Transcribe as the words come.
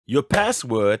Your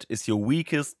password is your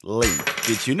weakest link.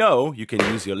 Did you know you can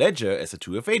use your ledger as a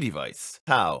 2FA device?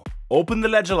 How? Open the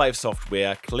Ledger Live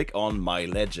software, click on My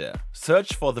Ledger.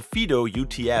 Search for the Fido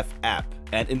UTF app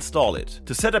and install it.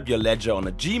 To set up your ledger on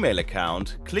a Gmail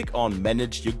account, click on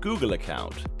Manage your Google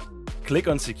account. Click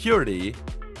on Security,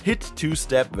 hit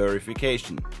two-step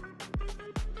verification.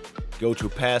 Go to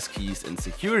Passkeys and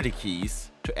Security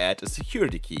Keys to add a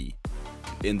security key.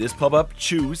 In this pop-up,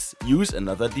 choose Use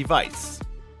another device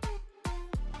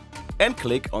and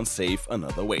click on Save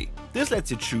another way. This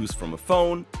lets you choose from a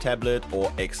phone, tablet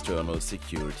or external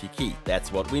security key.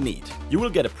 That's what we need. You will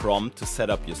get a prompt to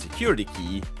set up your security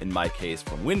key, in my case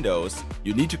from Windows.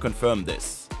 You need to confirm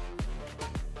this.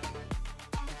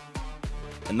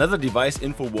 Another device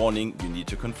info warning you need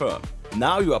to confirm.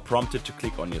 Now you are prompted to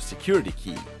click on your security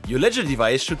key. Your Ledger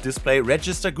device should display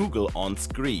Register Google on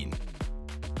screen.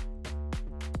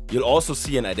 You'll also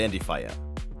see an identifier.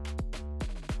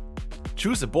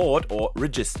 Choose Abort or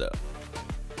Register.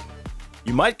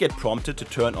 You might get prompted to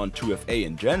turn on 2FA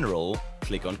in general.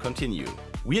 Click on Continue.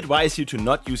 We advise you to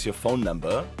not use your phone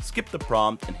number, skip the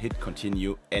prompt and hit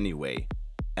Continue anyway.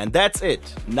 And that's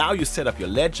it! Now you set up your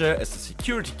Ledger as a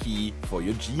security key for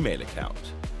your Gmail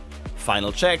account.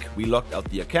 Final check, we logged out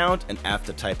the account and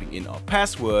after typing in our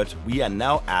password, we are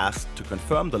now asked to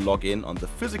confirm the login on the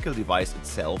physical device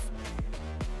itself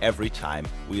every time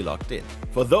we logged in.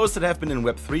 For those that have been in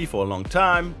Web3 for a long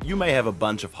time, you may have a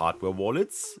bunch of hardware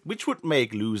wallets, which would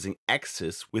make losing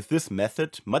access with this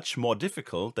method much more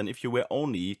difficult than if you were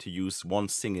only to use one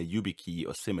single YubiKey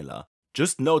or similar.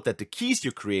 Just note that the keys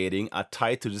you're creating are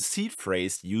tied to the seed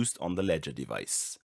phrase used on the Ledger device.